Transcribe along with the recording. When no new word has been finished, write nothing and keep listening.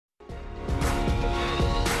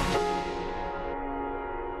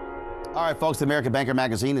All right, folks, the American Banker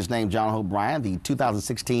Magazine is named John Hope Bryant the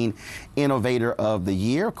 2016 Innovator of the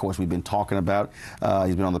Year. Of course, we've been talking about,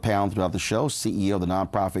 he's been on the panel throughout the show, CEO of the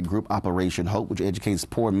nonprofit group Operation Hope, which educates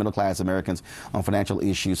poor and middle-class Americans on financial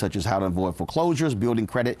issues such as how to avoid foreclosures, building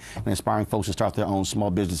credit, and inspiring folks to start their own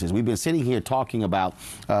small businesses. We've been sitting here talking about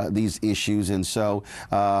these issues, and so,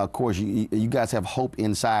 of course, you guys have hope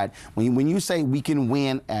inside. When you say we can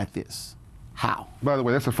win at this, how? By the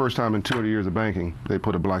way, that's the first time in 200 years of banking they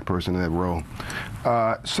put a black person in that role.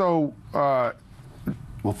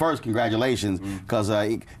 Well, first, congratulations, because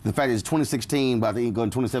the fact is 2016, but I think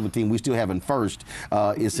going 2017, we still having first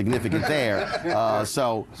is significant there.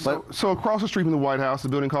 So across the street from the White House, the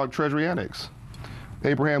building called Treasury Annex.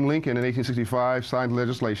 Abraham Lincoln in 1865 signed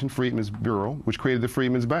legislation, Freedmen's Bureau, which created the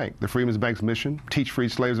Freedmen's Bank. The Freedmen's Bank's mission, teach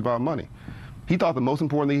freed slaves about money. He thought the most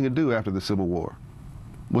important thing he could do after the Civil War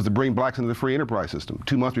was to bring blacks into the free enterprise system.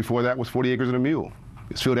 2 months before that was 40 acres and a mule.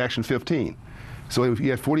 It's Field Action 15. So you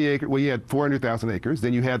had 40 acres, well, you had 400,000 acres,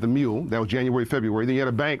 then you had the mule, that was January, February, then you had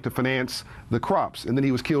a bank to finance the crops, and then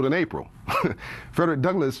he was killed in April. Frederick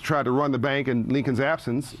Douglass tried to run the bank in Lincoln's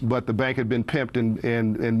absence, but the bank had been pimped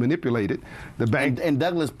and manipulated. The bank and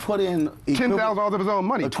Douglass put in $10,000 of his own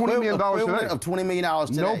money, $20 million today. Of $20 million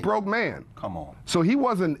today. No broke man. Come on. So he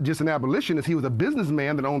wasn't just an abolitionist, he was a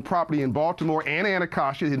businessman that owned property in Baltimore and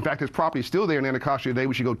Anacostia. In fact, his property is still there in Anacostia today.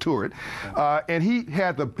 We should go tour it. And he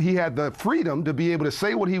had the freedom to be able to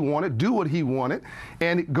say what he wanted, do what he wanted,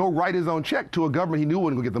 and go write his own check to a government he knew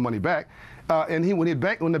wouldn't go get the money back. And when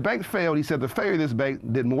the bank failed, he said the failure of this bank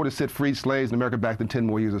did more to set free slaves in America back than 10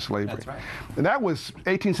 more years of slavery. That's right. And that was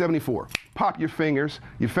 1874. Pop your fingers.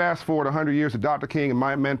 You fast forward 100 years to Dr. King and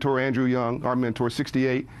my mentor, Andrew Young, our mentor,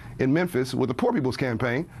 68, in Memphis with the Poor People's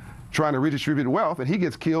Campaign, trying to redistribute wealth, and he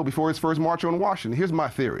gets killed before his first march on Washington. Here's my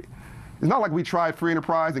theory. It's not like we tried free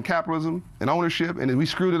enterprise and capitalism and ownership and then we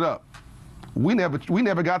screwed it up. We never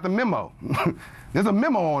got the memo. There's a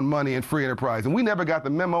memo on money and free enterprise, and we never got the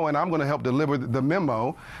memo, and I'm going to help deliver the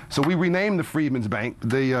memo. So we renamed the Freedmen's Bank,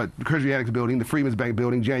 the Treasury Annex building, the Freedmen's Bank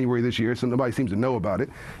building, January this year, so nobody seems to know about it.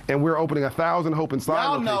 And we're opening 1,000 Hope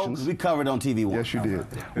Inside locations. Know, we covered on TV One. Yes, you did.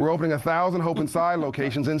 We're opening 1,000 Hope Inside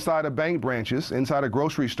locations inside of bank branches, inside of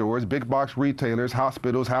grocery stores, big box retailers,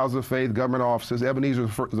 hospitals, houses of faith, government offices. Ebenezer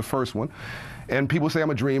is the first one. And people say I'm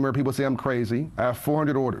a dreamer. People say I'm crazy. I have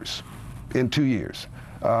 400 orders in 2 years.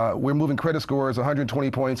 We're moving credit scores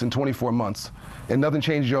 120 points in 24 months. And nothing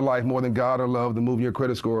changes your life more than God or love than moving your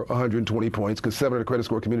credit score 120 points, because 700 credit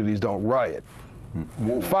score communities don't riot.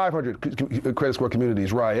 500 credit score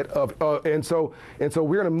communities riot. And so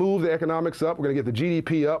we're going to move the economics up. We're going to get the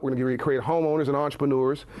GDP up. We're going to create homeowners and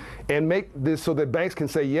entrepreneurs and make this so that banks can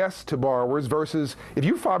say yes to borrowers versus if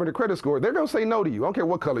you 500 credit score, they're going to say no to you. I don't care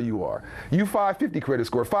what color you are. You 550 credit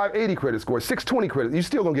score, 580 credit score, 620 credit, you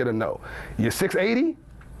still going to get a no. You're 680,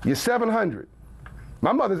 you're 700.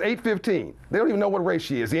 My mother's 815. They don't even know what race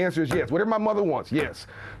she is. The answer is yes. Whatever my mother wants, yes.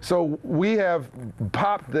 So we have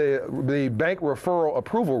popped the bank referral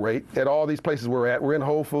approval rate at all these places we're at. We're in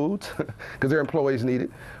Whole Foods because their employees need it.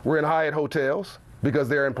 We're in Hyatt hotels because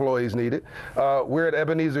their employees need it. We're at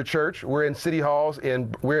Ebenezer Church. We're in city halls.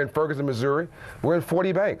 We're in Ferguson, Missouri. We're in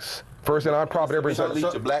 40 banks. First in nonprofit every So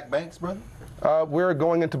lead to black banks, brother? We're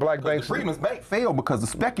going into black banks. The Freedmen's Bank failed because the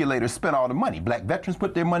speculators spent all the money. Black veterans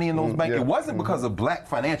put their money in those banks. Yeah. It wasn't because of black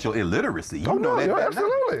financial illiteracy. You know that.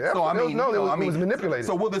 Absolutely. So I mean, it was manipulated.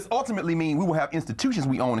 So will this ultimately mean we will have institutions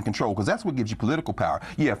we own and control? Because that's what gives you political power.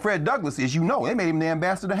 Yeah, Fred Douglass, as you know, they made him the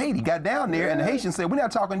ambassador to Haiti. Got down there, and the Haitians said, "We're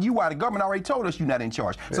not talking to you. Why the government already told us you're not in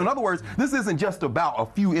charge." Yeah. So in other words, this isn't just about a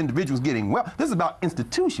few individuals getting well. This is about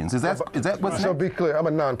institutions. Is that what's? So be clear. I'm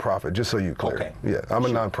a nonprofit. Just so you're clear. Okay. Yeah, I'm a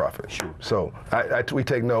nonprofit. Sure. So in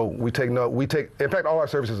fact, all our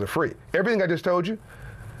services are free. Everything I just told you.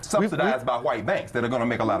 Subsidized by white banks that are going to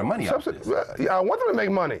make a lot of money out of this. I want them to make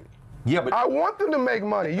money. Yeah, but I want them to make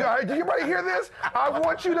money. Did everybody hear this? I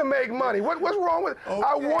want you to make money. What's wrong with it? Okay.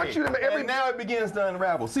 I want you to make And now it begins to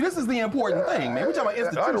unravel. See, this is the important thing, man. We're talking about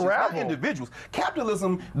institutions, not individuals.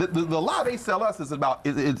 Capitalism, the lie they sell us is about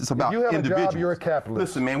individuals. If you have a job, you're a capitalist.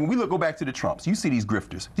 Listen, man, when we go back to the Trumps, you see these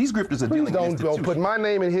grifters. These grifters are dealing with institutions. Don't put my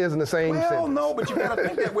name and his in the same sentence. Well, no, but you got to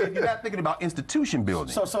think that way if you're not thinking about institution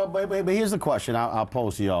building. But here's the question I'll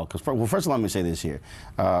pose to y'all. Because first of all, let me say this here.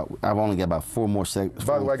 I've only got about 4 more seconds.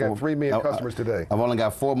 By the way, I got 3 million customers today. I've only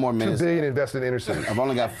got 4 more minutes. $2 billion invested in inner city. I've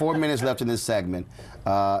only got 4 minutes left in this segment,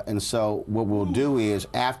 and so what we'll do is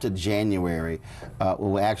after January, what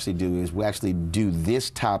we'll actually do is do this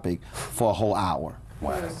topic for a whole hour.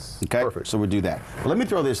 Wow. Okay. Perfect. So we'll do that. But let me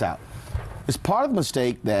throw this out. It's part of the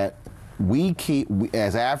mistake that we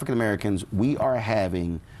as African Americans, we are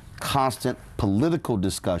having constant political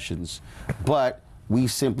discussions, but we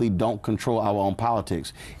simply don't control our own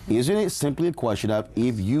politics. Isn't it simply a question of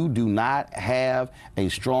if you do not have a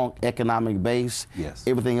strong economic base, yes,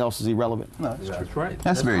 everything else is irrelevant? No, that's right.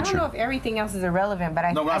 That's very true. I don't know if everything else is irrelevant, but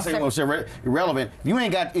No, I'm not saying it's irrelevant. If you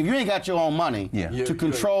ain't got your own money to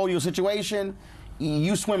control your situation,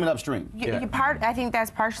 you swimming upstream. I think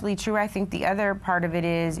that's partially true. I think the other part of it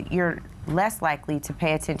is you're less likely to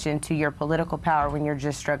pay attention to your political power when you're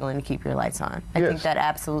just struggling to keep your lights on. I think that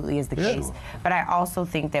absolutely is the case. Sure. But I also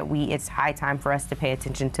think that it's high time for us to pay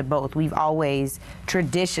attention to both. We've always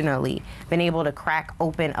traditionally been able to crack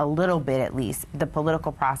open a little bit, at least, the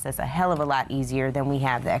political process a hell of a lot easier than we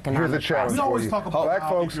have the economic process. Here's the challenge. We always talk about black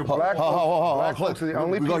folks are the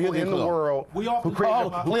only people in the world who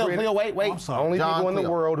created only people in the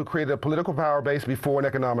world who created a political power base before an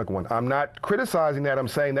economic one. I'm not criticizing that. I'm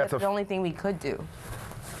saying that's the only thing we could do.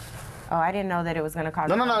 Oh, I didn't know that it was going to cause.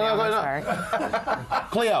 No. Sorry.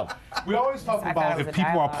 Cleo. We always talk about if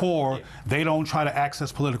people are poor, they don't try to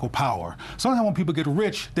access political power. Sometimes when people get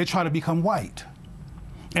rich, they try to become white.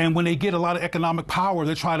 And when they get a lot of economic power,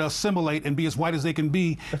 they try to assimilate and be as white as they can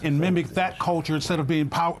be and mimic that culture instead of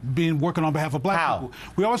being working on behalf of black people.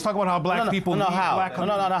 We always talk about how black people need black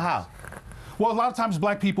communities. How? Well, a lot of times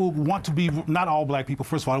black people want to be, not all black people,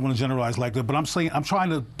 first of all, I don't want to generalize like that, but I'm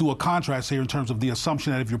trying to do a contrast here in terms of the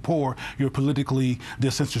assumption that if you're poor, you're politically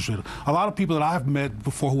disinterested. A lot of people that I've met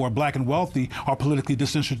before who are black and wealthy are politically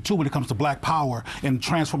disinterested too when it comes to black power and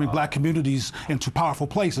transforming black communities into powerful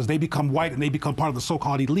places. They become white and they become part of the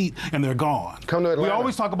so-called elite and they're gone. Come to Atlanta. We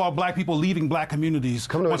always talk about black people leaving black communities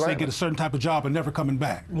once they get a certain type of job and never coming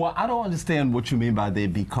back. Well, I don't understand what you mean by they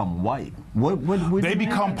become white. What they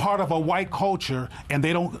become part of a white culture and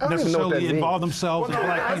they don't necessarily involve themselves in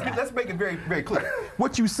black people. Let's make it very, very clear.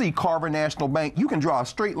 What you see, Carver National Bank, you can draw a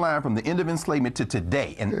straight line from the end of enslavement to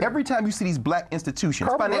today. And every time you see these black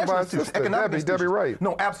institutions, financial institutions, economic institutions. Debbie Wright.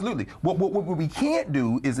 No, absolutely. What we can't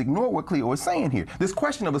do is ignore what Cleo is saying here. This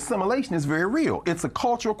question of assimilation is very real. It's a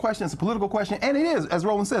cultural question, it's a political question, and it is, as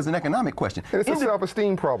Roland says, an economic question. And it's a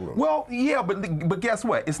self-esteem problem. Well, yeah, but guess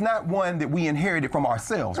what? It's not one that we inherited from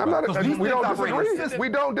ourselves. We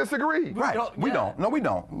don't disagree. Right. We don't. No, we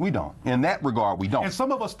don't. We don't. In that regard, we don't. And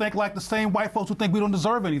some of us think like the same white folks who think we don't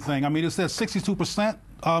deserve anything. I mean, it says 62%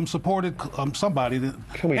 supported somebody.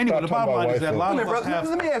 Anyway, the bottom line is that a lot of us have.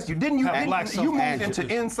 Let me ask you, didn't you moved into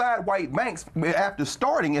inside white banks after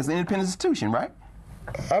starting as an independent institution, right?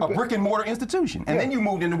 A brick and mortar institution, and then you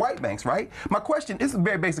moved into white banks, right? My question is a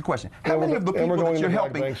very basic question: how many of the people that you're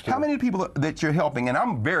helping? How many people that you're helping? And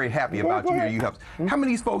I'm very happy about you here. You help. How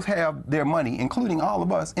many of these folks have their money, including all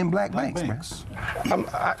of us, in black banks?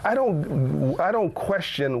 I don't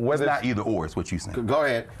question whether it's not either or. Is what you saying? Go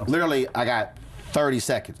ahead. Literally, I got 30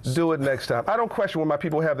 seconds. Do it next time. I don't question where my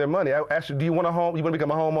people have their money. I ask you, do you want a home? You want to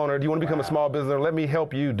become a homeowner? Do you want to become a small business? Let me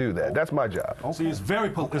help you do that. That's my job. See, it's very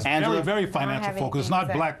financial focused. It's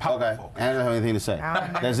not black power focused. I don't have anything to say.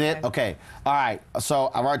 That's it? Okay. All right.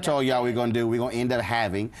 So I've already told y'all we're going to end up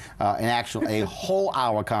having a whole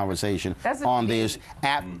hour conversation on this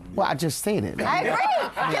app. Well, I just said it. I agree.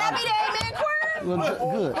 Can I be the amen choir?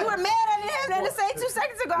 Good. You were mad I didn't have that to say 2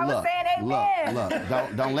 seconds ago. I was saying amen.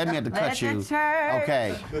 Look. Don't let me have to cut you.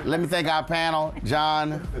 Okay. Let me thank our panel: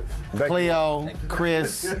 John, Cleo,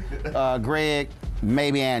 Chris, Greg,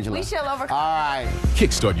 maybe Angela. We shall overcome. All right.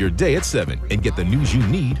 Kickstart your day at 7 and get the news you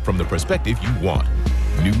need from the perspective you want.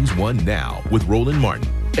 NewsOne Now with Roland Martin.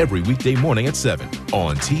 Every weekday morning at 7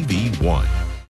 on TV1.